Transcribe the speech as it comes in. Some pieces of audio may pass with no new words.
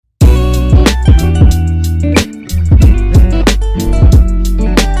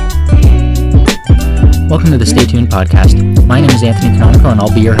Welcome to the Stay Tuned podcast. My name is Anthony Canonico and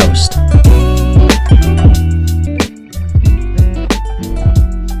I'll be your host.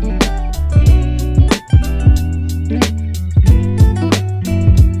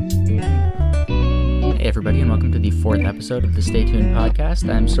 Hey everybody, and welcome to the fourth episode of the Stay Tuned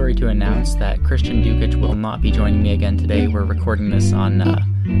podcast. I'm sorry to announce that Christian Dukic will not be joining me again today. We're recording this on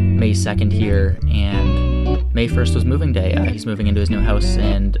May 2nd here, and May 1st was moving day. He's moving into his new house,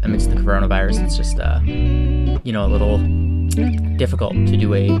 and amidst the coronavirus, it's just, a little difficult to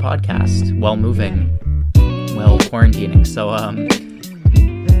do a podcast while moving, while quarantining. So,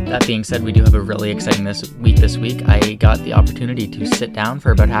 that being said, we do have a really exciting this week. I got the opportunity to sit down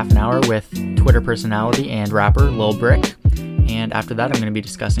for about half an hour with Twitter personality and rapper Lil Brick, and after that, I'm going to be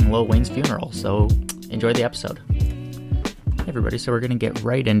discussing Lil Wayne's funeral. So, enjoy the episode. Hey everybody, so we're going to get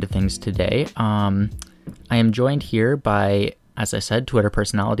right into things today. I am joined here by, as I said, Twitter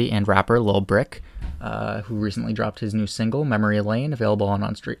personality and rapper Lil Brick, who recently dropped his new single, Memory Lane, available on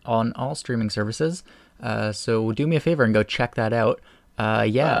all streaming services. So do me a favor and go check that out.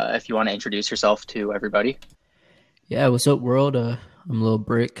 If you want to introduce yourself to everybody. Yeah, what's up, world? I'm Lil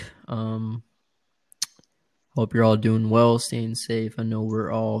Brick. Hope you're all doing well, staying safe. I know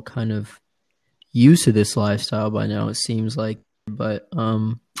we're all kind of used to this lifestyle by now, it seems like. But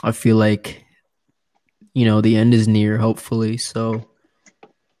I feel like, the end is near, hopefully. So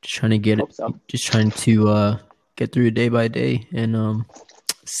just trying to get through day by day and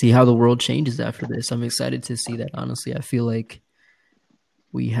see how the world changes after this. I'm excited to see that, honestly. I feel like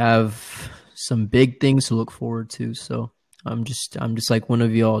we have some big things to look forward to. So I'm just like one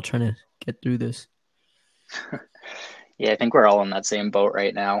of y'all trying to get through this. Yeah, I think we're all in that same boat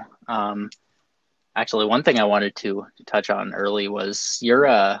right now. Actually, one thing I wanted to touch on early was you're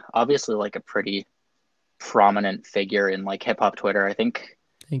obviously like a pretty prominent figure in like hip hop Twitter. I think.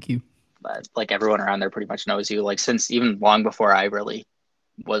 Thank you. Like everyone around there pretty much knows you. Like since even long before I really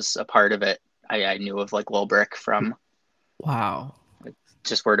was a part of it, I knew of like Lil Brick from. Wow.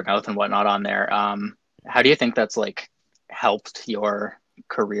 Just word of mouth and whatnot on there. How do you think that's like helped your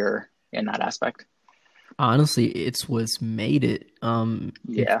career in that aspect? Honestly, it's what's made it.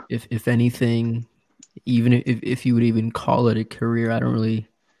 Yeah. If anything, even if you would even call it a career, I don't really.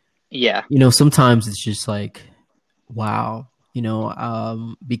 Yeah. Sometimes it's just like, wow.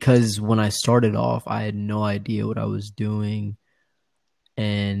 Because when I started off, I had no idea what I was doing,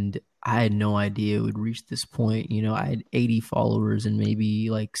 and I had no idea it would reach this point. I had 80 followers in maybe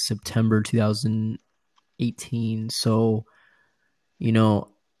like September 2018. So,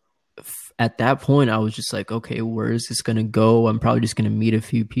 at that point, I was just like, okay, where is this going to go? I'm probably just going to meet a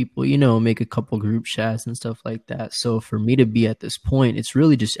few people, make a couple group chats and stuff like that. So for me to be at this point, it's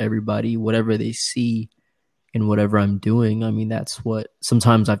really just everybody, whatever they see and whatever I'm doing. I mean, that's what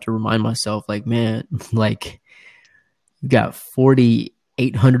sometimes I have to remind myself, like, man, like you got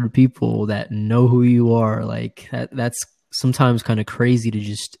 4,800 people that know who you are. Like that's sometimes kind of crazy to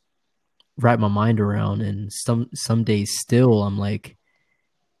just wrap my mind around. And some days still I'm like,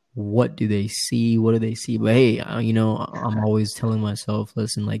 what do they see? What do they see? But hey, I'm always telling myself,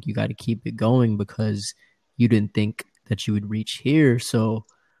 listen, like you got to keep it going because you didn't think that you would reach here. So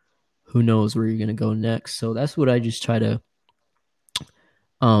who knows where you're going to go next? So that's what I just try to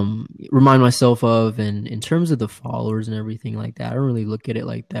remind myself of. And in terms of the followers and everything like that, I don't really look at it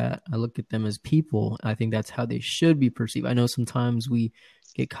like that. I look at them as people. I think that's how they should be perceived. I know sometimes we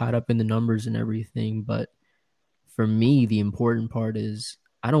get caught up in the numbers and everything, but for me, the important part is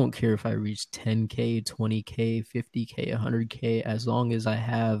I don't care if I reach 10K, 20K, 50K, 100K, as long as I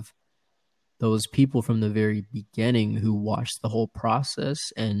have those people from the very beginning who watched the whole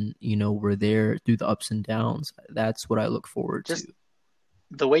process and, were there through the ups and downs. That's what I look forward to.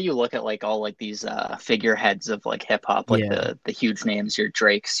 The way you look at like all like these figureheads of like hip hop, like the huge names, your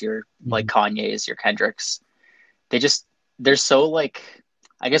Drakes, your like Kanye's, your Kendricks, they're so like,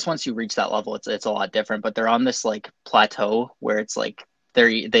 I guess once you reach that level, it's a lot different, but they're on this like plateau where it's like,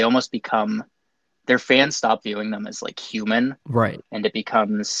 they almost become, their fans stop viewing them as like human, right? And it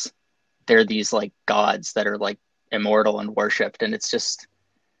becomes they're these like gods that are like immortal and worshipped, and it's just,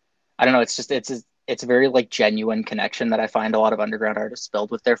 I don't know, it's a very like genuine connection that I find a lot of underground artists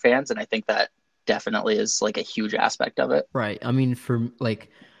build with their fans, and I think that definitely is like a huge aspect of it. Right. I mean, for like,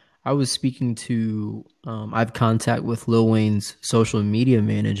 I was speaking to, I have contact with Lil Wayne's social media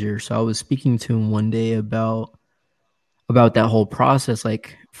manager, so I was speaking to him one day about that whole process.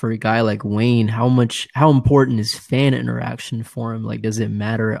 Like for a guy like Wayne, how important is fan interaction for him? Like, does it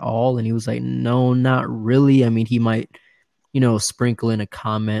matter at all? And he was like, no, not really. I mean, he might, sprinkle in a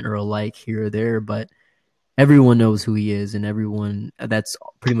comment or a like here or there, but everyone knows who he is, and everyone, that's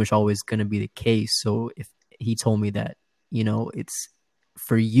pretty much always going to be the case. So if he told me that, it's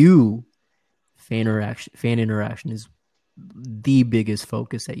for you, fan interaction is the biggest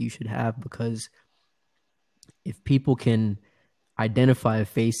focus that you should have, because if people can identify a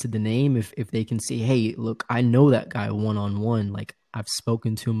face to the name, if they can say, hey, look, I know that guy one-on-one, like I've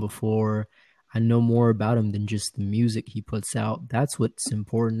spoken to him before, I know more about him than just the music he puts out. That's what's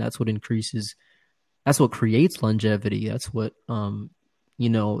important. That's what creates longevity. That's what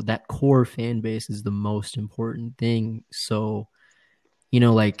that core fan base is the most important thing. So,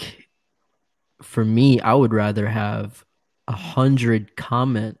 like for me, I would rather have 100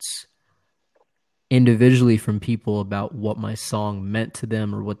 comments individually from people about what my song meant to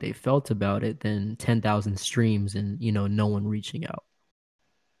them or what they felt about it than 10,000 streams and, no one reaching out.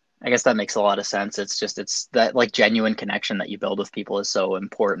 I guess that makes a lot of sense. It's that like genuine connection that you build with people is so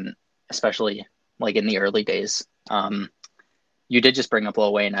important, especially like in the early days. You did just bring up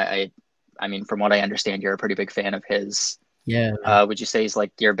Lil Wayne. I mean, from what I understand, you're a pretty big fan of his. Yeah. Would you say he's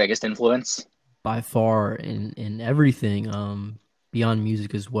like your biggest influence? By far, in everything, beyond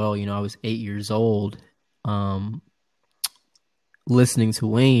music as well. I was 8 years old, listening to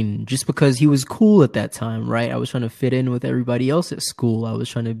Wayne just because he was cool at that time, right? I was trying to fit in with everybody else at school. I was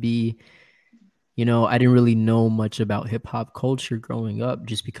trying to be, I didn't really know much about hip hop culture growing up,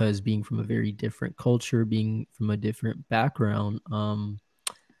 just because being from a very different culture, being from a different background.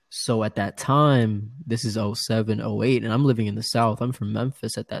 So at that time, this is 07, 08, and I'm living in the South. I'm from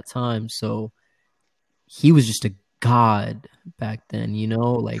Memphis at that time. So he was just a god back then,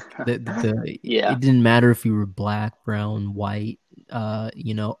 like Yeah. It didn't matter if you were black, brown, white,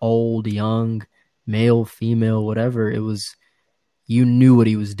 old, young, male, female, whatever. It was, you knew what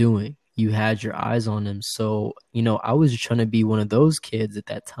he was doing. You had your eyes on him. So, I was just trying to be one of those kids at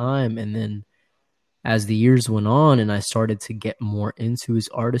that time. And then as the years went on and I started to get more into his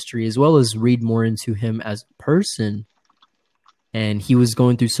artistry, as well as read more into him as a person, and he was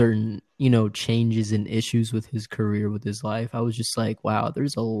going through certain, changes and issues with his career, with his life, I was just like, wow,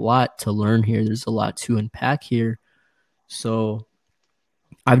 there's a lot to learn here. There's a lot to unpack here. So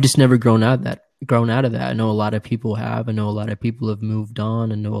I've just never grown out of that. I know a lot of people have. I know a lot of people have moved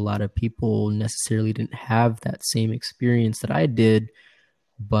on. I know a lot of people necessarily didn't have that same experience that I did.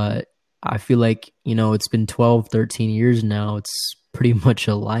 But I feel like, it's been 12, 13 years now. It's pretty much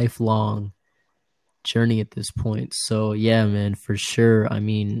a lifelong journey at this point. So yeah, man, for sure. I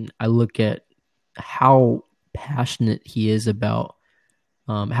mean, I look at how passionate he is about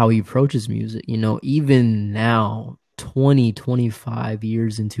how he approaches music. Even now, 20, 25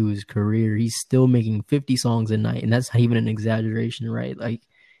 years into his career, he's still making 50 songs a night, and that's not even an exaggeration, right? Like,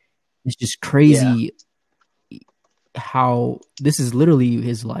 it's just crazy how this is literally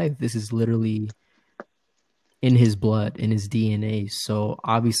his life. This is literally in his blood, in his DNA. So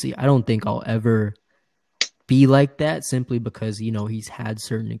obviously, I don't think I'll ever be like that, simply because, he's had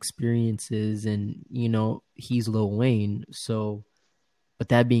certain experiences and, he's Lil Wayne. So, but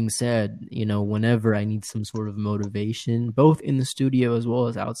that being said, whenever I need some sort of motivation, both in the studio as well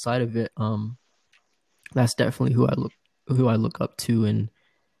as outside of it, that's definitely who I look up to. And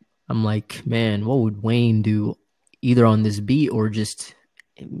I'm like, man, what would Wayne do either on this beat or just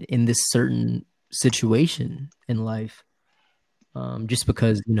in this certain situation in life? Just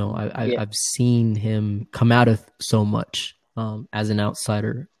because, I've seen him come out of so much as an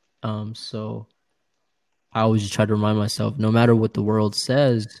outsider. So I always just try to remind myself, no matter what the world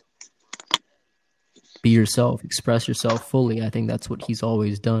says, be yourself, express yourself fully. I think that's what he's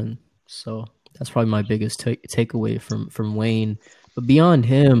always done. So that's probably my biggest takeaway from Wayne. But beyond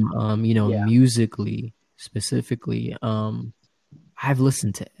him, musically, specifically, I've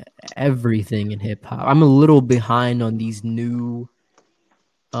listened to everything in hip hop. I'm a little behind on these new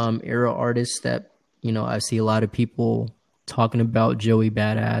era artists that, I see a lot of people talking about, Joey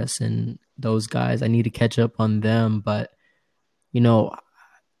Badass and those guys. I need to catch up on them. But,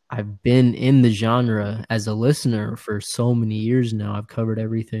 I've been in the genre as a listener for so many years now. I've covered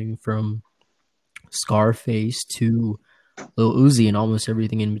everything from Scarface to Lil Uzi and almost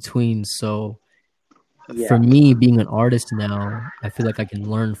everything in between. So for me, being an artist now, I feel like I can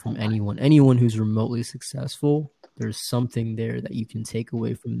learn from anyone who's remotely successful. There's something there that you can take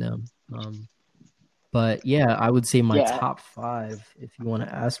away from them. But yeah, I would say my top 5, if you want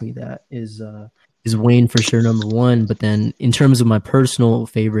to ask me that, is Wayne for sure, number 1. But then in terms of my personal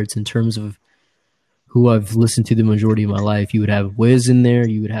favorites, in terms of who I've listened to the majority of my life, you would have Wiz in there,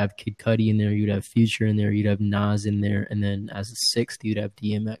 you would have Kid Cudi in there, you'd have Future in there, you'd have Nas in there, and then as a 6th, you'd have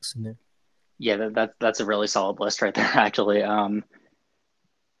DMX in there. Yeah, that's a really solid list right there, actually.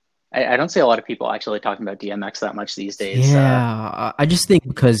 I don't see a lot of people actually talking about DMX that much these days. Yeah, I just think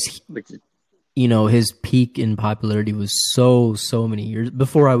because his peak in popularity was so many years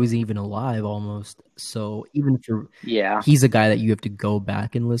before I was even alive, almost. So even for he's a guy that you have to go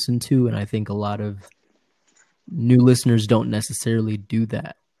back and listen to, and I think a lot of new listeners don't necessarily do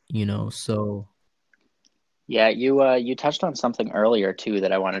that. So. Yeah, you touched on something earlier too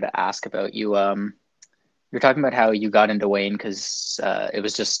that I wanted to ask about. You're talking about how you got into Wayne because it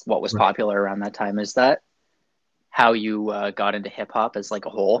was just what was popular around that time. Is that how you got into hip hop as like a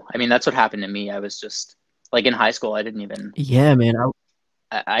whole? I mean, that's what happened to me. I was just like in high school, I didn't even. Yeah, man.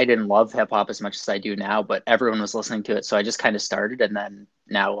 I didn't love hip hop as much as I do now, but everyone was listening to it, so I just kind of started, and then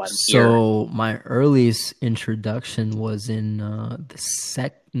now I'm here. So my earliest introduction was in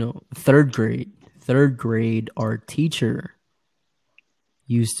third grade. Third grade, our teacher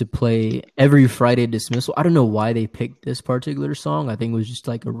used to play every Friday dismissal. I don't know why they picked this particular song. I think it was just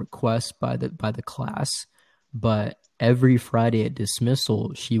like a request by the class. But every Friday at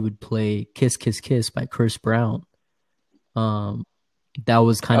dismissal, she would play "Kiss Kiss Kiss" by Chris Brown. That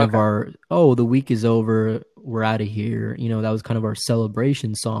was kind of our, the week is over, we're out of here. That was kind of our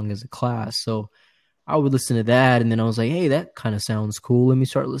celebration song as a class. So I would listen to that, and then I was like, hey, that kind of sounds cool. Let me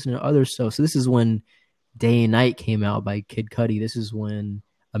start listening to other stuff. So this is when Day and Night came out by Kid Cudi. This is when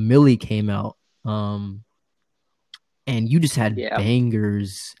A Milli came out. And you just had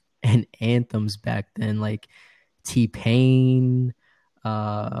bangers and anthems back then, like T-Pain,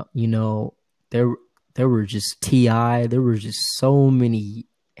 there were just T.I., there were just so many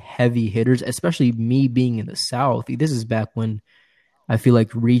heavy hitters, especially me being in the South. This is back when I feel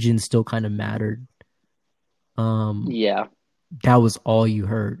like regions still kind of mattered. That was all you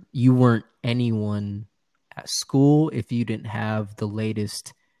heard. You weren't anyone at school if you didn't have the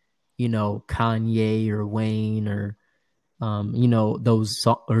latest, Kanye or Wayne or those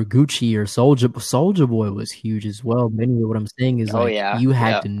or Gucci or Soulja Boy was huge as well. Mainly what I'm saying is you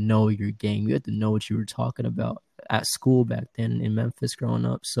had to know your game. You had to know what you were talking about at school back then in Memphis growing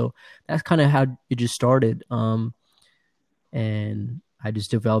up. So that's kind of how it just started. And I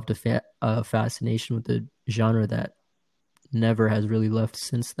just developed a fascination with the genre that never has really left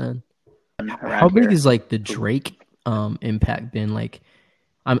since then. How big is like the Drake impact been? Like,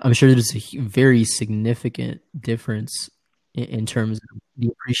 I'm sure there's a very significant difference in terms of the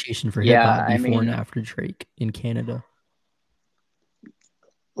appreciation for hip hop before and after Drake in Canada.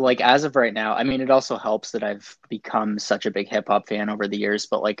 Like as of right now, I mean, it also helps that I've become such a big hip hop fan over the years,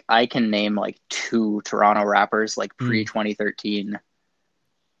 but like I can name like 2 Toronto rappers like pre 2013.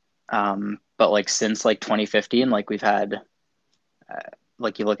 But like since like 2015, like we've had,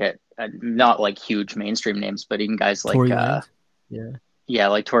 like you look at not like huge mainstream names, but even guys like, Tory Lanez. Yeah,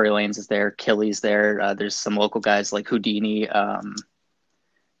 like Tory Lanez is there, Killy's there. There's some local guys like Houdini.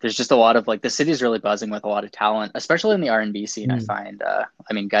 There's just a lot of like the city's really buzzing with a lot of talent, especially in the R&B scene. I find,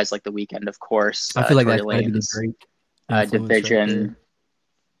 I mean, guys like The Weeknd, of course. I feel like Tory that's maybe the Drake Division.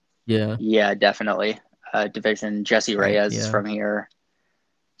 Right, yeah, definitely. Division. Jesse Reyes is from here,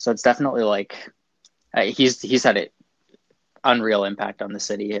 so it's definitely like he's had an unreal impact on the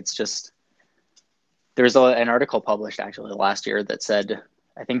city. It's just. There's an article published actually last year that said,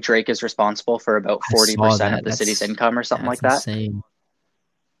 I think Drake is responsible for about 40% of the city's income or something like that. Insane.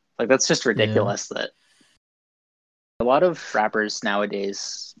 Like, that's just ridiculous that a lot of rappers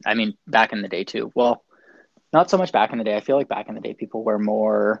nowadays, I mean, back in the day too. Well, not so much back in the day. I feel like back in the day, people were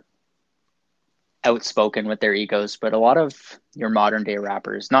more outspoken with their egos, but a lot of your modern day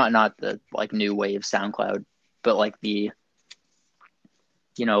rappers, not the like new wave SoundCloud, but like the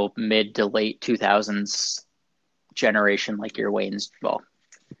mid to late 2000s generation, like your Wayne's,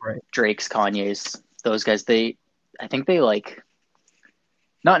 Drake's, Kanye's, those guys, I think they like,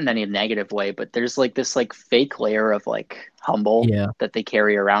 not in any negative way, but there's like this like fake layer of like humble that they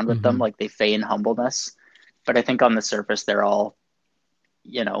carry around with them. Like they feign humbleness, but I think on the surface, they're all,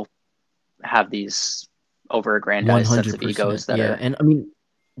 have these over-aggrandized sets of egos that are. And I mean,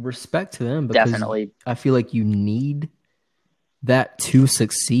 respect to them, because definitely. I feel like you need that to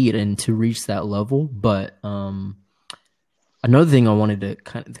succeed and to reach that level. But another thing I wanted to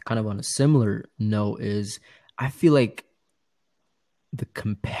kind of on a similar note is I feel like the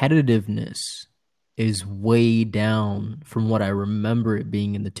competitiveness is way down from what I remember it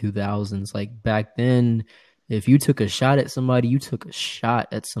being in the 2000s. Like back then, if you took a shot at somebody, you took a shot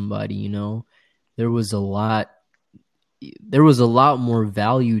at somebody, there was a lot more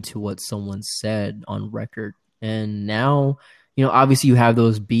value to what someone said on record. And now, obviously you have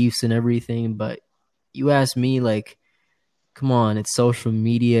those beefs and everything, but you ask me, like, come on, it's social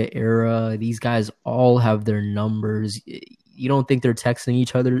media era. These guys all have their numbers. you don't think they're texting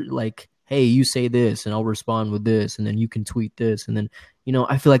each other like, hey, you say this and I'll respond with this, and then you can tweet this, and then, you know,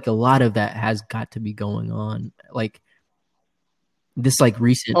 I feel like a lot of that has got to be going on. Like this like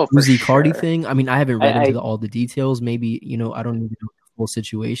recent Uzi Cardi thing. I mean, I haven't read into all the details. Maybe, you know, I don't even know what the full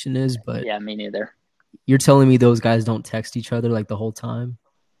situation is, but yeah, me neither. You're telling me those guys don't text each other like the whole time?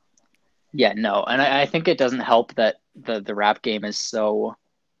 Yeah, no. And I think it doesn't help that the rap game is so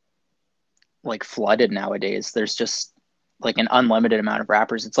like flooded nowadays. There's just like an unlimited amount of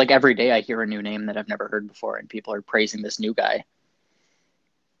rappers. It's like every day I hear a new name that I've never heard before, and people are praising this new guy.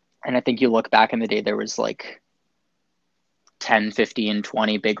 And I think you look back in the day, there was like 10, 15,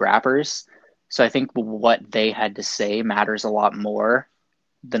 20 big rappers. So I think what they had to say matters a lot more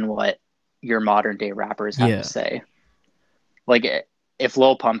than what your modern day rappers have to say. Like if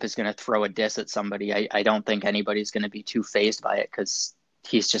Lil Pump is going to throw a diss at somebody, I don't think anybody's going to be too fazed by it, because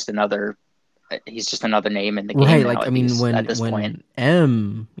he's just another name in the game. Right. Like, I mean, when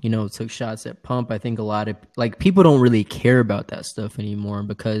M, you know, took shots at Pump, I think a lot of like people don't really care about that stuff anymore,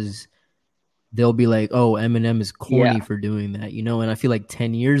 because they'll be like, oh, Eminem is corny for doing that, you know? And I feel like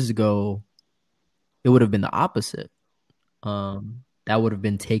 10 years ago, it would have been the opposite. That would have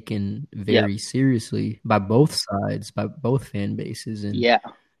been taken very seriously by both sides, by both fan bases. And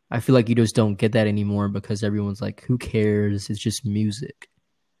I feel like you just don't get that anymore, because everyone's like, who cares? It's just music.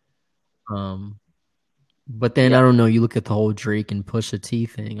 But then I don't know, you look at the whole Drake and Pusha T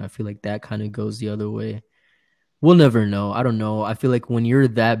thing, I feel like that kind of goes the other way. We'll never know. I don't know. I feel like when you're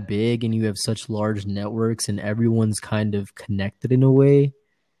that big and you have such large networks and everyone's kind of connected in a way,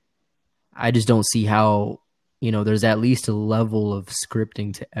 I just don't see how, you know, there's at least a level of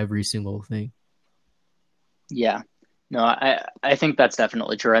scripting to every single thing. Yeah. No, I think that's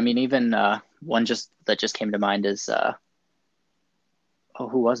definitely true. I mean, even one that just came to mind is,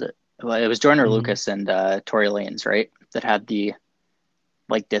 who was it? Well, it was Joyner Lucas and Tory Lanez, right? That had the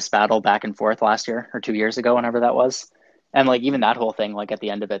like diss battle back and forth last year or 2 years ago, whenever that was. And like even that whole thing, like at the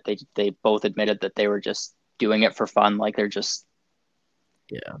end of it, they both admitted that they were just doing it for fun. Like they're just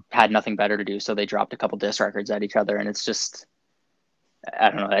had nothing better to do, so they dropped a couple diss records at each other. And it's just, I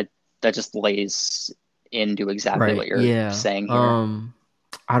don't know, that just lays into exactly what you're saying here.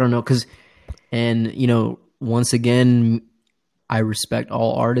 I don't know, because, and you know, once again, I respect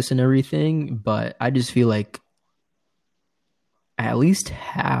all artists and everything, but I just feel like at least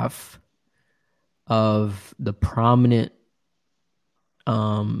half of the prominent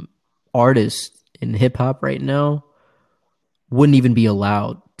artists in hip hop right now wouldn't even be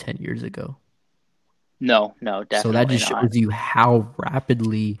allowed 10 years ago. No, definitely. So that just shows you how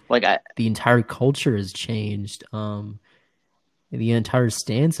rapidly the entire culture has changed. The entire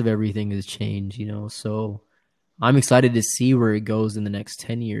stance of everything has changed, you know. So I'm excited to see where it goes in the next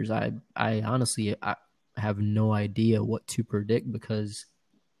 10 years. I honestly have no idea what to predict, because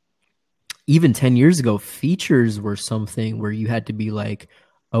even 10 years ago, features were something where you had to be like,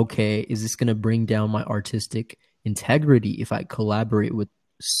 okay, is this going to bring down my artistic integrity if I collaborate with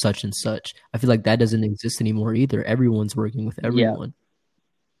such and such? I feel like that doesn't exist anymore either. Everyone's working with everyone.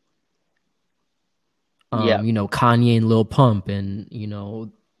 You know, Kanye and Lil Pump, and, you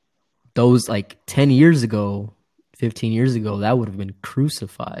know, those like 10 years ago, 15 years ago, that would have been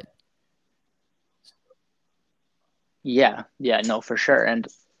crucified. Yeah, no, for sure. And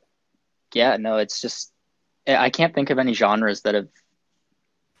no, it's just, I can't think of any genres that have,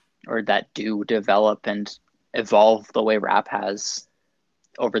 or that do develop and evolve the way rap has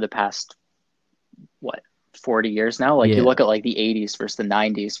over the past, 40 years now? Like you look at like the 80s versus the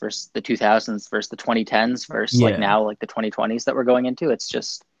 90s versus the 2000s versus the 2010s versus like now like the 2020s that we're going into. It's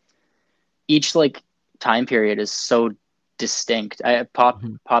just, each like time period is so distinct. Pop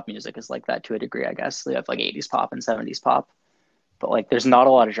music is like that to a degree, I guess. They have like 80s pop and 70s pop, but like there's not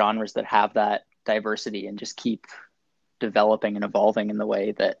a lot of genres that have that diversity and just keep developing and evolving in the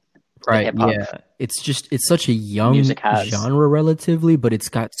way that hip-hop it's such a young genre relatively, but it's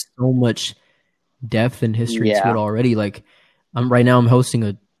got so much depth and history to it already. Like right now I'm hosting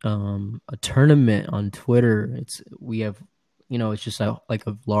a tournament on Twitter. We have, you know, it's just like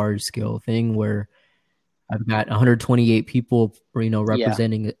a large scale thing where I've got 128 people, you know,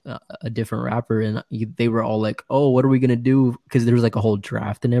 representing a different rapper, and they were all like, "Oh, what are we gonna do?" Because there was like a whole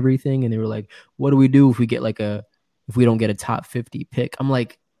draft and everything, and they were like, "What do we do if we don't get a top 50 pick?" I'm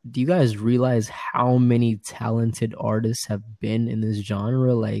like, do you guys realize how many talented artists have been in this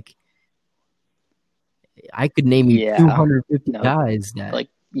genre? Like, I could name you 250 guys that like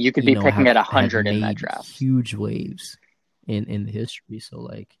you could be picking at 100 in that draft. Huge waves in the history. So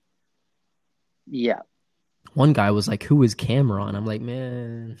like, one guy was like, "Who is Cameron?" I'm like,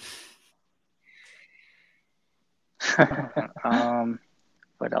 man.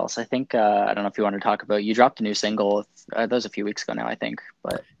 What else? I think I don't know if you want to talk about. You dropped a new single. That was a few weeks ago now, I think.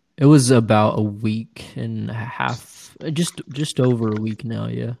 But It was about a week and a half, just over a week now.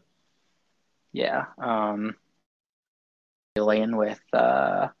 Yeah. yeah, Elaine with it's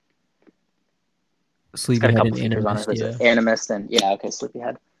got a Sleepyhead and couple features on it. Animist. Is Yeah. it Animist and yeah, okay,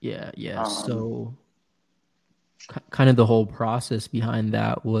 Sleepyhead. Yeah. Um, So kind of the whole process behind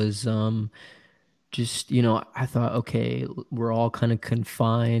that was just, I thought, okay, we're all kind of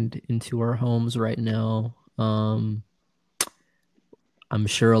confined into our homes right now. I'm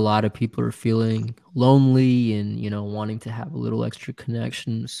sure a lot of people are feeling lonely and, wanting to have a little extra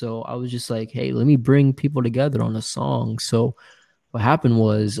connection. So I was just like, hey, let me bring people together on a song. So what happened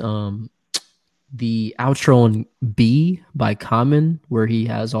was the outro on B by Common, where he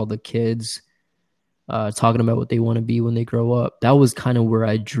has all the kids talking about what they want to be when they grow up. That was kind of where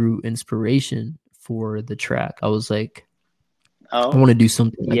I drew inspiration for the track. I was like, I want to do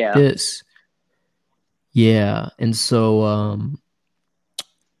something like yeah, this. Yeah. And so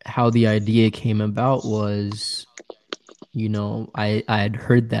how the idea came about was, I had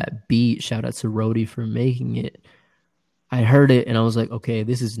heard that beat. Shout out to Rody for making it. I heard it and I was like, okay,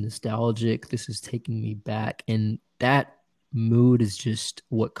 this is nostalgic. This is taking me back. And that mood is just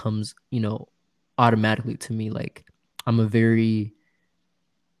what comes, automatically to me. Like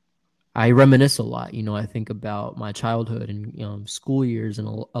I reminisce a lot. I think about my childhood and school years and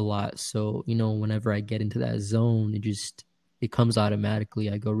a lot. So, whenever I get into that zone, it comes automatically.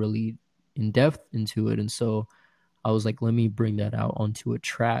 I go really in depth into it. And so I was like, let me bring that out onto a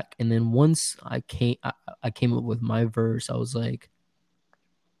track. And then once I came up with my verse, I was like,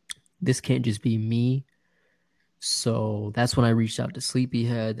 this can't just be me. So that's when I reached out to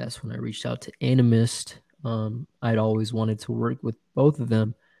Sleepyhead. That's when I reached out to Animist. I'd always wanted to work with both of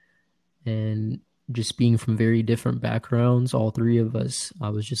them. And just being from very different backgrounds, all three of us, I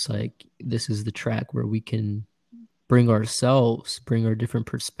was just like, this is the track where we can bring our different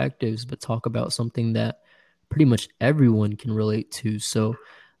perspectives, but talk about something that pretty much everyone can relate to. So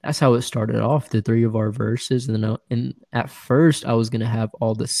that's how it started off, the three of our verses. And at first I was going to have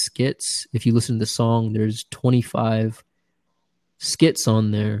all the skits. If you listen to the song, there's 25 skits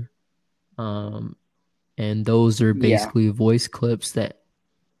on there. And those are basically voice clips that,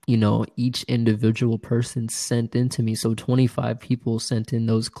 each individual person sent in to me. So 25 people sent in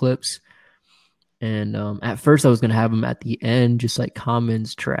those clips. And at first I was going to have them at the end, just like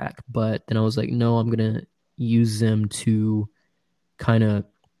Common's track. But then I was like, no, I'm going to use them to kind of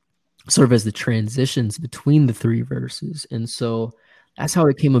serve as the transitions between the three verses. And so that's how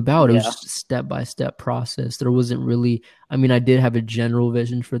it came about. It was just a step-by-step process. There wasn't really, I did have a general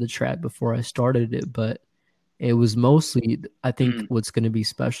vision for the track before I started it, but it was mostly, I think what's going to be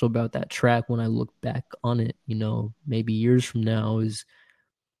special about that track when I look back on it, maybe years from now, is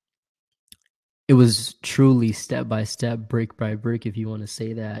it was truly step by step, brick by brick, if you want to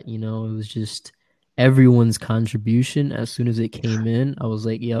say that. It was just everyone's contribution. As soon as it came in, I was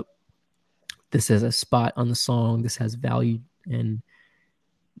like, yep, this has a spot on the song. This has value. And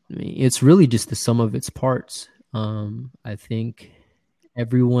it's really just the sum of its parts. I think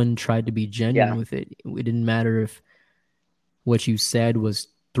everyone tried to be genuine with it. It didn't matter if what you said was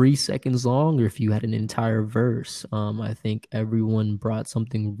 3 seconds long or if you had an entire verse. I think everyone brought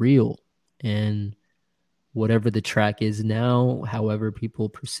something real, and whatever the track is now, however people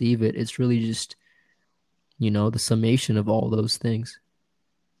perceive it, it's really just, the summation of all those things.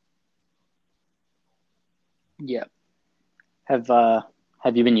 Yeah. Have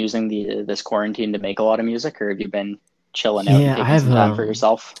you been using this quarantine to make a lot of music, or have you been chilling out and taking some time for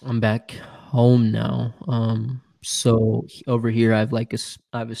yourself? I'm back home now. So over here I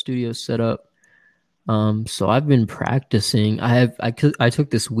have a studio set up. So I've been practicing. I took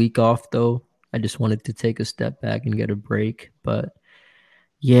this week off though. I just wanted to take a step back and get a break. But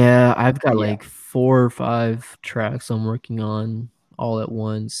yeah, I've got like 4 or 5 tracks I'm working on all at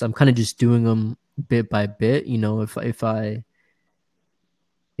once. I'm kind of just doing them bit by bit.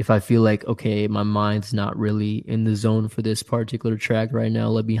 If I feel like, okay, my mind's not really in the zone for this particular track right now,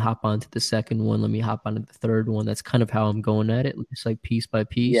 let me hop onto the second one. Let me hop onto the third one. That's kind of how I'm going at it. It's like piece by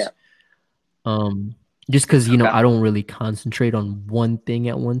piece. Just because, I don't really concentrate on one thing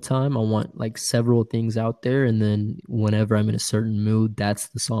at one time. I want like several things out there. And then whenever I'm in a certain mood, that's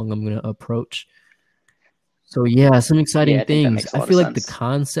the song I'm going to approach. So yeah, some exciting things. I feel like the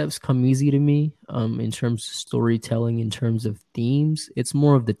concepts come easy to me in terms of storytelling, in terms of themes. It's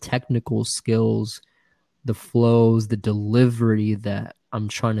more of the technical skills, the flows, the delivery that I'm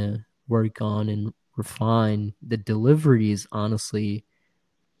trying to work on and refine. The delivery is honestly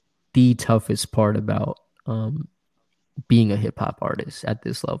the toughest part about being a hip hop artist at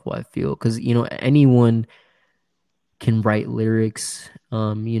this level, I feel, because anyone can write lyrics.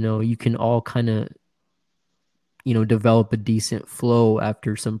 You can all kind of develop a decent flow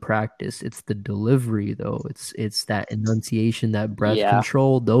after some practice. It's the delivery though. It's that enunciation, that breath Yeah.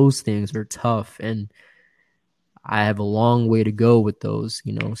 control. Those things are tough, and I have a long way to go with those,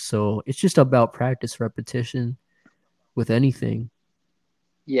 So it's just about practice, repetition with anything.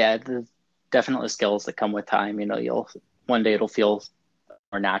 Yeah, the definitely skills that come with time. You'll one day it'll feel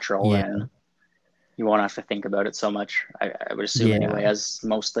more natural Yeah. and you won't have to think about it so much. I would assume anyway, Yeah. as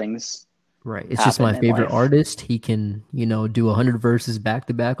most things Right. It's just happen my in favorite life. artist. He can, do 100 verses back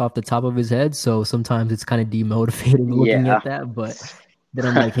to back off the top of his head. So sometimes it's kind of demotivating looking Yeah. at that. But then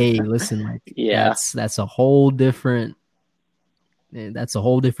I'm like, hey, listen, like Yeah. that's a whole different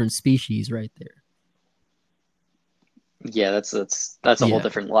species right there. Yeah, that's a whole Yeah.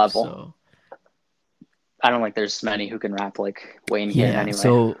 different level. So I don't think there's many who can rap like Wayne can yeah. anyway.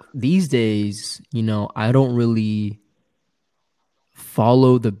 So these days, I don't really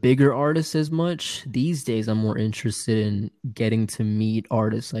follow the bigger artists as much. These days, I'm more interested in getting to meet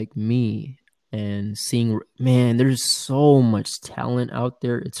artists like me and seeing, man, there's so much talent out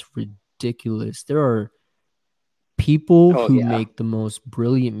there. It's ridiculous. There are people Oh who yeah. make the most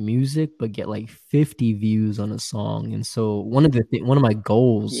brilliant music but get like 50 views on a song. And so one of my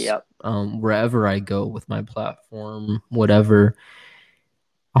goals, Yep. wherever I go with my platform, whatever,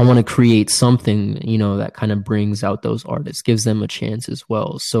 I want to create something, that kind of brings out those artists, gives them a chance as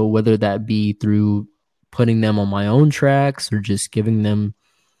well. So whether that be through putting them on my own tracks or just giving them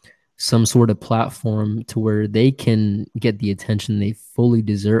some sort of platform to where they can get the attention they fully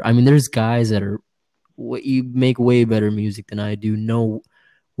deserve. I mean, there's guys that are you make way better music than I do, know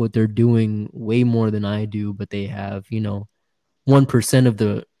what they're doing way more than I do, but they have, 1% of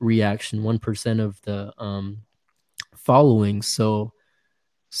the reaction, 1% of the following. So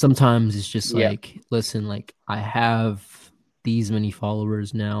sometimes it's just Yep. like, listen, like I have these many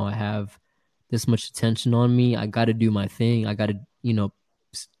followers now. I have this much attention on me. I got to do my thing. I got to,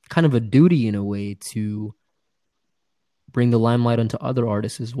 kind of a duty in a way to bring the limelight onto other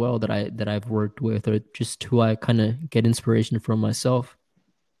artists as well that I've worked with, or just who I kind of get inspiration from myself.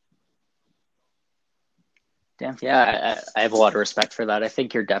 Damn. Yeah, I have a lot of respect for that. I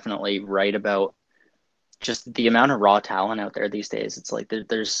think you're definitely right about just the amount of raw talent out there these days. It's like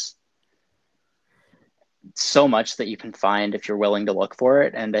there's so much that you can find if you're willing to look for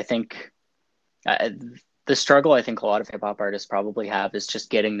it. And I think uh, the struggle I think a lot of hip hop artists probably have is just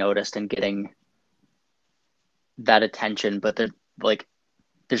getting noticed and getting that attention. But like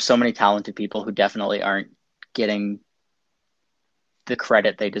there's so many talented people who definitely aren't getting the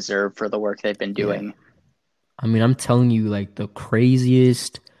credit they deserve for the work they've been Yeah. doing. I mean, I'm telling you, like the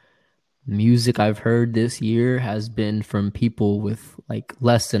craziest music I've heard this year has been from people with like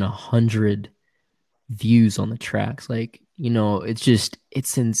less than 100 views on the tracks. Like,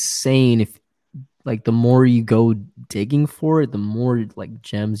 it's insane. If like the more you go digging for it, the more like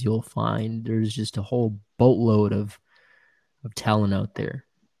gems you'll find. There's just a whole boatload of talent out there.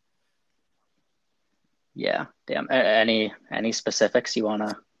 Yeah, damn. Any specifics you want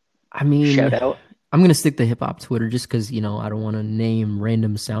to I mean, shout out? I'm gonna stick to hip hop Twitter just because I don't want to name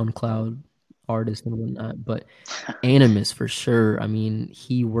random SoundCloud artists and whatnot. But Animus for sure. I mean,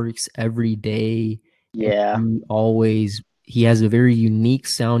 he works every day. And Yeah, he has a very unique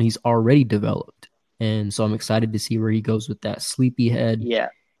sound he's already developed. And so I'm excited to see where he goes with that. Sleepyhead yeah.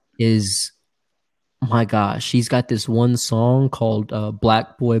 is, my gosh, he's got this one song called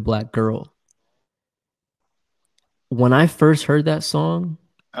Black Boy, Black Girl. When I first heard that song,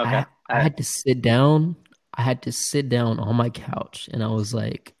 Okay. I had to sit down. I had to sit down on my couch and I was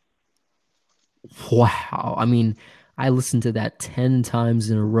like, wow. I mean, I listened to that 10 times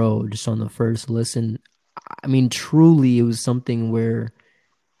in a row just on the first listen. I mean, truly, it was something where,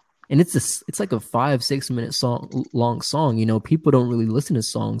 and it's like a 5-6 minute long song. People don't really listen to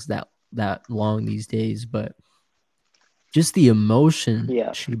songs that long these days, but just the emotion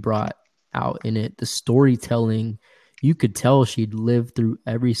Yeah. she brought out in it, the storytelling, you could tell she'd lived through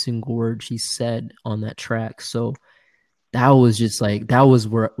every single word she said on that track. So that was just like, that was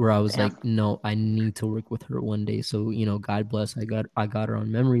where I was Damn. like, no, I need to work with her one day. So, God bless, I got her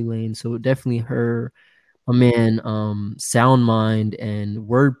on Memory Lane. So definitely her, my man, Sound Mind and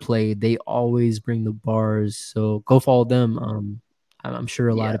Wordplay, they always bring the bars. So go follow them. I'm sure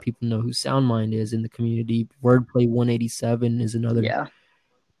a lot Yeah. of people know who Sound Mind is in the community. Wordplay 187 is another Yeah.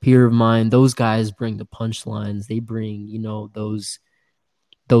 peer of mine. Those guys bring the punchlines. They bring,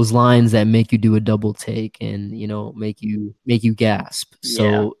 those lines that make you do a double take and make you gasp. Yeah.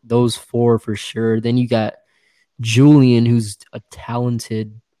 So those four for sure. Then you got Julian, who's a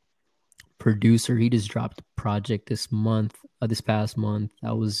talented producer, he just dropped a project this past month.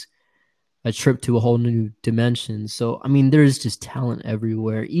 That was a trip to a whole new dimension. So, I mean, there's just talent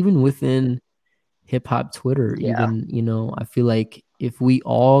everywhere, even within hip hop Twitter. Yeah. Even, I feel like if we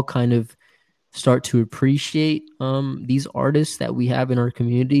all kind of start to appreciate these artists that we have in our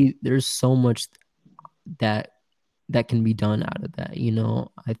community, there's so much that can be done out of that.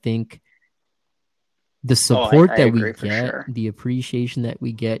 I think the support that we get, the appreciation that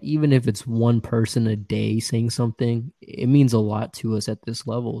we get, even if it's one person a day saying something, it means a lot to us at this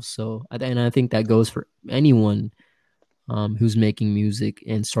level. So, and I think that goes for anyone who's making music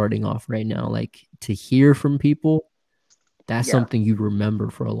and starting off right now. Like, to hear from people, that's something you remember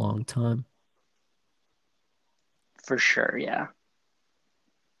for a long time. For sure, yeah.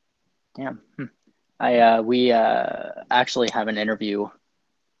 Damn. We actually have an interview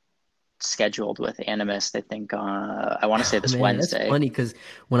scheduled with Animist, I think I want to say this Wednesday. That's funny because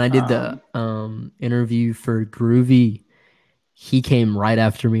when I did the interview for Groovy, he came right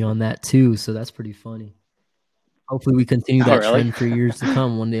after me on that too, so that's pretty funny. Hopefully we continue that trend for years to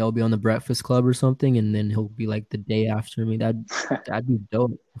come. One day I'll be on the Breakfast Club or something, and then he'll be like the day after me. That'd be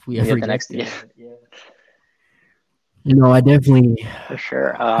dope if we ever get there. Yeah. I definitely, for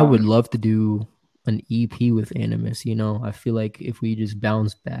sure. I would love to do an EP with Animist. I feel like if we just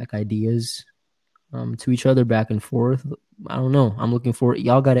bounce back ideas to each other back and forth, I don't know. I'm looking forward.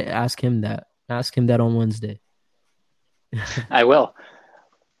 Y'all got to ask him that. Ask him that on Wednesday. I will.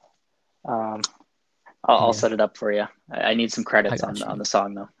 I'll set it up for you. I need some credits on the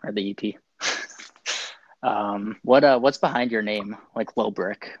song though, or the EP. What's behind your name, like Low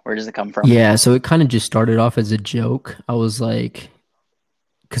Brick? Where does it come from? Yeah, so it kind of just started off as a joke. I was like,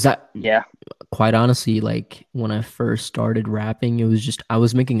 quite honestly, like when I first started rapping, it was just I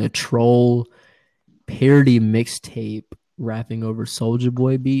was making a troll parody mixtape rapping over Soulja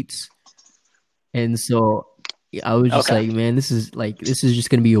Boy beats, and so I was just like, man, this is just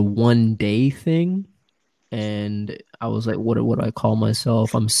gonna be a one day thing. And I was like, what do I call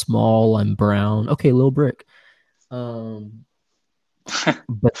myself? I'm small, I'm brown. Okay, Lil Brick. But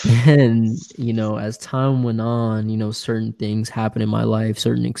then, as time went on, certain things happened in my life,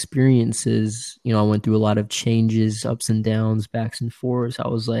 certain experiences, I went through a lot of changes, ups and downs, backs and forths. I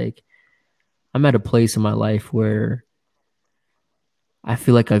was like, I'm at a place in my life where I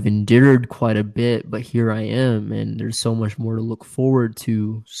feel like I've endured quite a bit, but here I am, and there's so much more to look forward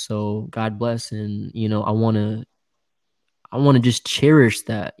to. So God bless, and I want to just cherish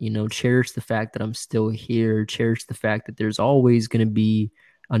that, cherish the fact that I'm still here, cherish the fact that there's always going to be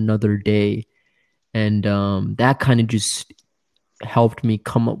another day, and that kind of just helped me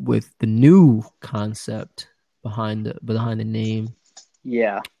come up with the new concept behind the name.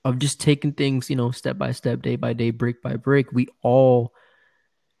 Yeah, of just taking things, step by step, day by day, break by break. We all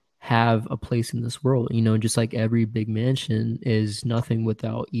have a place in this world, just like every big mansion is nothing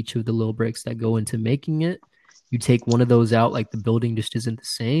without each of the little bricks that go into making it. You take one of those out, like the building just isn't the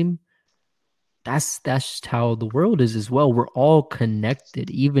same. That's just how the world is as well. We're all connected,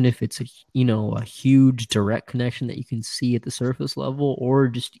 even if it's a huge direct connection that you can see at the surface level, or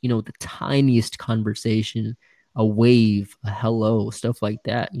just the tiniest conversation, a wave, a hello, stuff like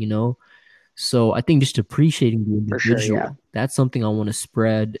that. So I think just appreciating the individual, that's something I want to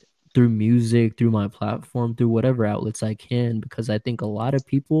spread through music, through my platform, through whatever outlets I can, because I think a lot of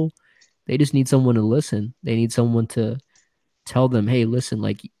people, they just need someone to listen. They need someone to tell them, hey, listen,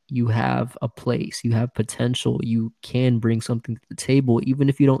 like you have a place, you have potential, you can bring something to the table, even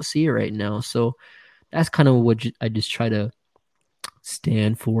if you don't see it right now. So that's kind of what I just try to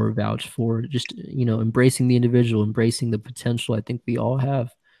stand for, vouch for, just, embracing the individual, embracing the potential I think we all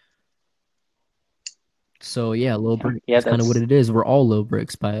have. So yeah, Low Brick is kind of what it is. We're all low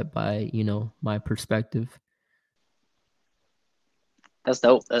bricks by my perspective. That's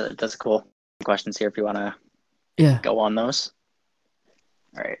dope. That's cool. Questions here if you want to go on those.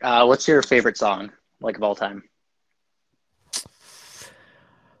 All right. What's your favorite song, like, of all time?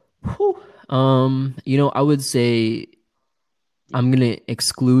 I would say I'm gonna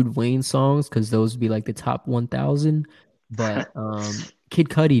exclude Wayne songs because those would be like the top 1,000. But Kid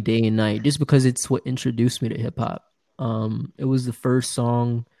Cudi, Day and Night, just because it's what introduced me to hip hop. It was the first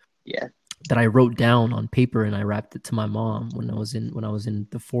song that I wrote down on paper and I rapped it to my mom when I was in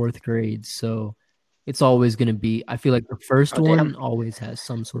the 4th grade. So it's always going to be, I feel like the first one always has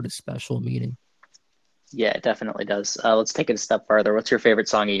some sort of special meaning. Yeah, it definitely does. Let's take it a step farther. What's your favorite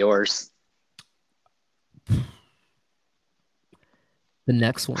song of yours? The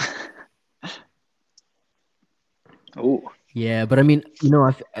next one. Ooh. Yeah, but I mean, I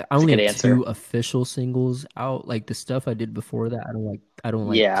It's a only good have answer. 2 official singles out. Like the stuff I did before that, I don't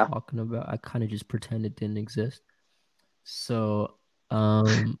like Yeah. talking about. I kind of just pretend it didn't exist. So,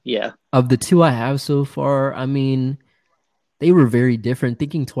 Yeah. of the 2 I have so far, I mean, they were very different.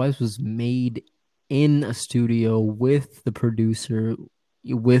 Thinking Twice was made in a studio with the producer,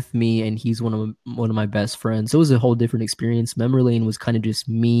 with me, and he's one of my best friends. So it was a whole different experience. Memory Lane was kind of just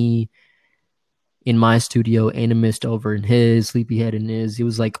me in my studio, Animist over in his, Sleepyhead in his. It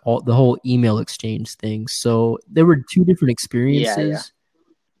was like all the whole email exchange thing. So there were 2 different Yeah. Yeah. experiences,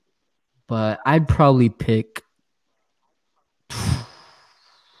 but I'd probably pick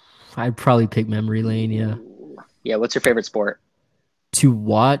Memory Lane, yeah. Ooh. Yeah. What's your favorite sport? To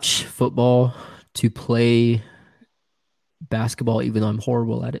watch football, to play basketball, even though I'm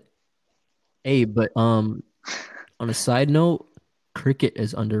horrible at it. Hey, but on a side note, cricket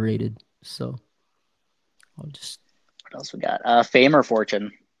is underrated. So I'll just What else we got? Fame or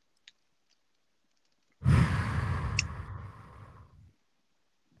fortune?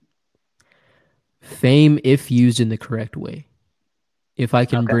 fame if used in the correct way. If I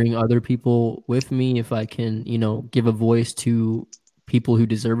can Okay. bring other people with me, if I can, give a voice to people who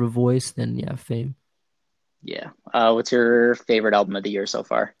deserve a voice, then yeah, fame. Yeah. What's your favorite album of the year so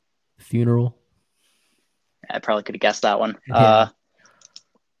far? Funeral. I probably could have guessed that one. Yeah.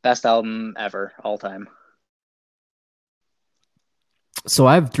 Best album ever, all time. So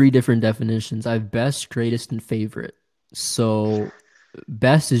I have 3 different definitions. I have best, greatest, and favorite. So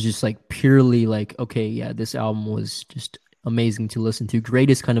best is just like purely like, okay, yeah, this album was just amazing to listen to.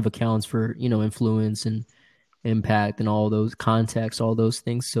 Greatest kind of accounts for, influence and impact and all those context, all those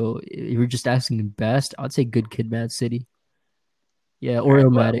things. So if you're just asking best, I'd say Good Kid, Mad City. Yeah, All or right.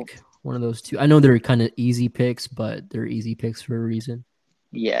 Well, Illmatic, one of those 2. I know they're kind of easy picks, but they're easy picks for a reason.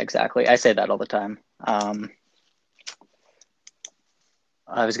 yeah, exactly. I say that all the time.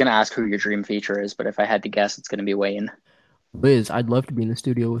 I was going to ask who your dream feature is, but if I had to guess, it's going to be Wayne. Wiz, I'd love to be in the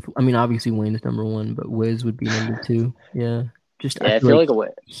studio with. I mean, obviously Wayne's number 1, but Wiz would be number 2. Yeah, just I Yeah, I feel feel like like a way.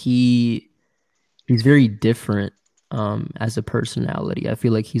 he's very different as a personality. I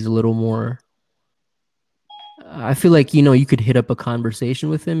feel like he's a little more. I feel like you could hit up a conversation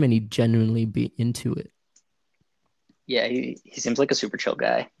with him and he'd genuinely be into it. Yeah, he seems like a super chill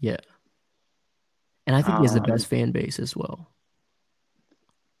guy. Yeah, and I think he has the Um, best fan base as well.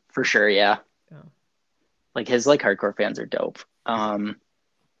 for sure. Yeah, Yeah. like his hardcore fans are dope. What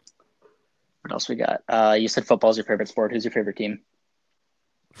else we got? You said football's your favorite sport. Who's your favorite team?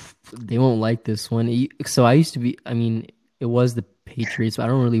 They won't like this one. So I used to be. I mean, it was the Patriots, but I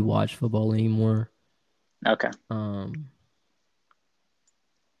don't really watch football anymore. Okay. Um,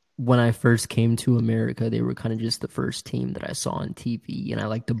 when I first came to America, they were kind of just the first team that I saw on TV, and I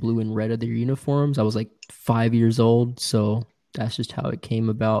liked the blue and red of their uniforms. I was like 5 years old, so that's just how it came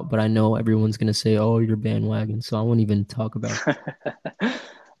about. But I know everyone's gonna say, "Oh, you're bandwagon," so I won't even talk about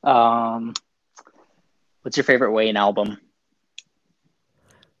um, what's your favorite Wayne album?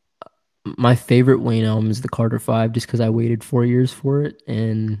 my favorite Wayne album is the Carter Five, just because I waited 4 years for it,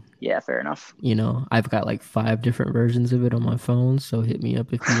 and Yeah, fair enough. I've got like 5 different versions of it on my phone. So hit me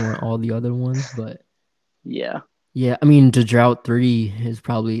up if you want all the other ones. But Yeah. yeah, I mean, the Drought 3 is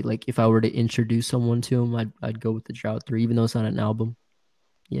probably like if I were to introduce someone to him, I'd go with the Drought 3, even though it's not an album.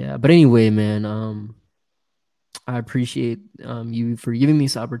 Yeah, but anyway, man, I appreciate you for giving me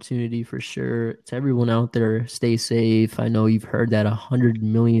this opportunity for sure. To everyone out there, stay safe. I know you've heard that 100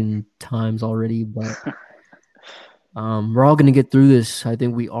 million times already, but we're all gonna get through this. I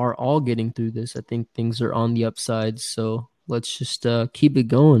think we are all getting through this. I think things are on the upside, so let's just keep it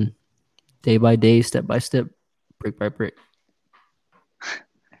going, day by day, step by step, brick by brick.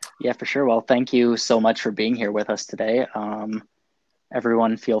 Yeah, for sure. Well, thank you so much for being here with us today.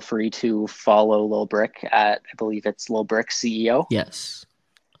 Everyone feel free to follow Lil Brick at, I believe it's Lil Brick CEO. Yes.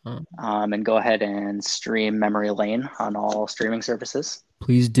 And go ahead and stream Memory Lane on all streaming services.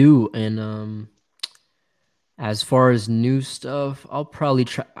 Please do. And as far as new stuff, I'll probably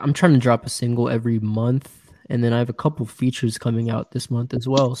try. I'm trying to drop a single every month, and then I have a couple features coming out this month as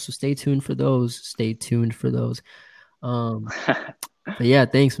well. So stay tuned for those. Stay tuned for those. But yeah,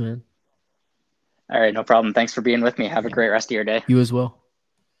 thanks, man. All right, no problem. Thanks for being with me. Have a great rest of your day. You as well.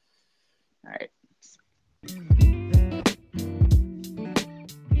 All right.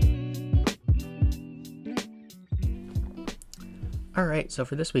 All right, so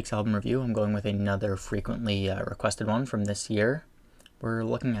for this week's album review, I'm going with another frequently requested one from this year. We're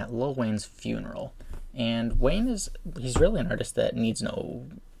looking at Lil Wayne's Funeral. And Wayne he's really an artist that needs no,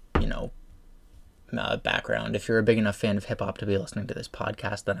 background. If you're a big enough fan of hip hop to be listening to this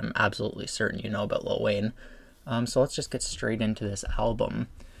podcast, then I'm absolutely certain you know about Lil Wayne. So let's just get straight into this album.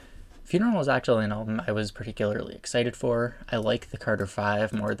 Funeral is actually an album I was particularly excited for. I like the Carter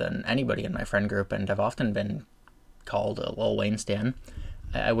Five more than anybody in my friend group, and I've often been called a Lil Wayne stan.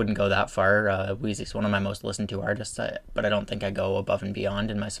 I wouldn't go that far. Weezy's one of my most listened to artists, but I don't think I go above and beyond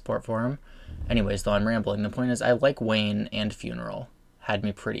in my support for him. Anyways, though I'm rambling, the point is I like Wayne, and Funeral had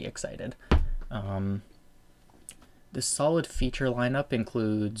me pretty excited. This solid feature lineup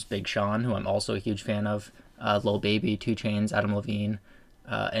includes Big Sean, who I'm also a huge fan of, Lil Baby, 2 Chainz, Adam Levine,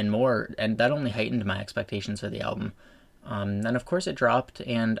 and more, and that only heightened my expectations for the album. Then of course it dropped,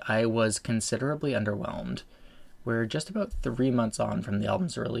 and I was considerably underwhelmed. We're just about 3 months on from the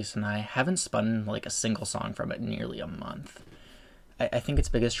album's release, and I haven't spun like a single song from it in nearly a month. I think its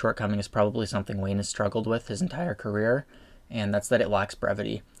biggest shortcoming is probably something Wayne has struggled with his entire career, and that's that it lacks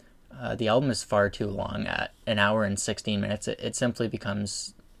brevity. The album is far too long. At an hour and 16 minutes, it simply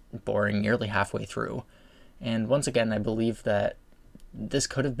becomes boring nearly halfway through. And once again, I believe that this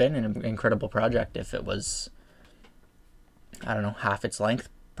could have been an incredible project if it was, I don't know, half its length,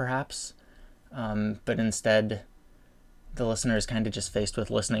 perhaps. But instead, the listener is kind of just faced with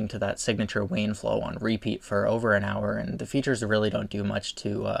listening to that signature Wayne flow on repeat for over an hour, and the features really don't do much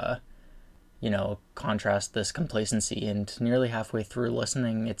to, contrast this complacency. And nearly halfway through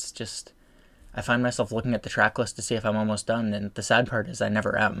listening, it's just, I find myself looking at the track list to see if I'm almost done, and the sad part is I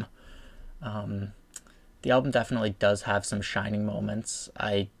never am. The album definitely does have some shining moments.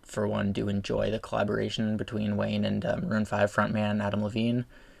 I, for one, do enjoy the collaboration between Wayne and Maroon 5 frontman Adam Levine.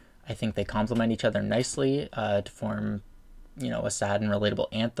 I think they complement each other nicely to form, a sad and relatable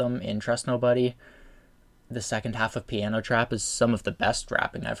anthem in Trust Nobody. The second half of Piano Trap is some of the best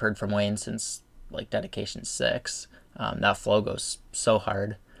rapping I've heard from Wayne since, Dedication 6. That flow goes so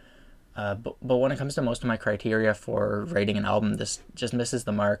hard. But when it comes to most of my criteria for rating an album, this just misses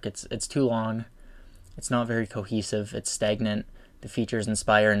the mark. It's too long. It's not very cohesive. It's stagnant. The features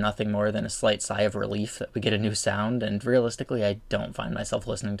inspire nothing more than a slight sigh of relief that we get a new sound, and realistically, I don't find myself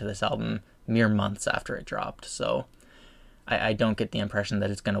listening to this album mere months after it dropped, so I don't get the impression that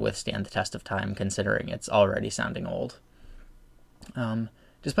it's going to withstand the test of time, considering it's already sounding old.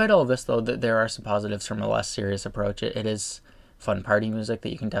 Despite all of this, though, there are some positives from a less serious approach. It is fun party music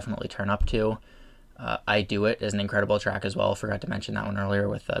that you can definitely turn up to. I Do It is an incredible track as well. Forgot to mention that one earlier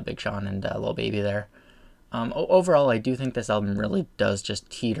with Big Sean and Lil Baby there. Overall, I do think this album really does just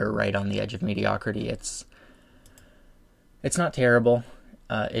teeter right on the edge of mediocrity. It's not terrible.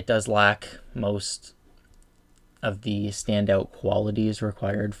 It does lack most of the standout qualities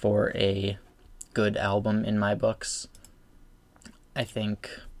required for a good album in my books. I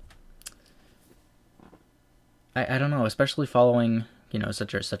think, I don't know, especially following,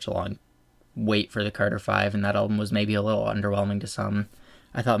 such a long wait for the Carter 5, and that album was maybe a little underwhelming to some.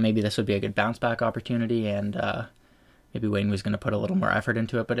 I thought maybe this would be a good bounce back opportunity, and maybe Wayne was going to put a little more effort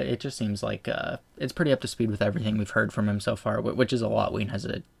into it, but it just seems like it's pretty up to speed with everything we've heard from him so far, which is a lot. Wayne has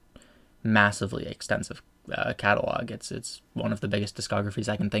a massively extensive catalog. It's one of the biggest discographies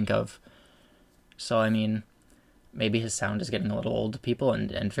I can think of. So, I mean, maybe his sound is getting a little old to people,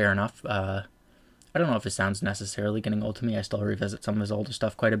 and fair enough. I don't know if his sound's necessarily getting old to me. I still revisit some of his older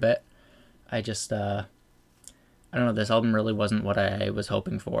stuff quite a bit. I just, I don't know, this album really wasn't what I was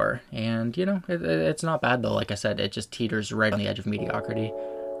hoping for, and, it's not bad, though. Like I said, it just teeters right on the edge of mediocrity,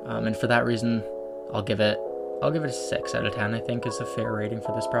 and for that reason, I'll give it a 6 out of 10, I think, is a fair rating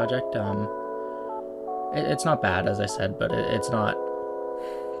for this project. It's not bad, as I said, but it's not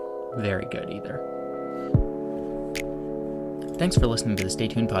very good either. Thanks for listening to the Stay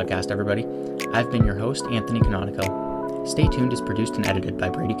Tuned podcast, everybody. I've been your host, Anthony Canonico. Stay Tuned is produced and edited by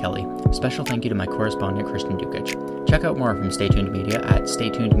Brady Kelly. Special thank you to my correspondent, Christian Dukic. Check out more from Stay Tuned Media at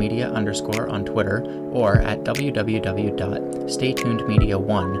StayTunedMedia_ on Twitter or at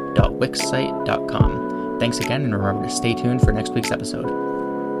www.staytunedmedia1.wixsite.com. Thanks again, and remember to stay tuned for next week's episode.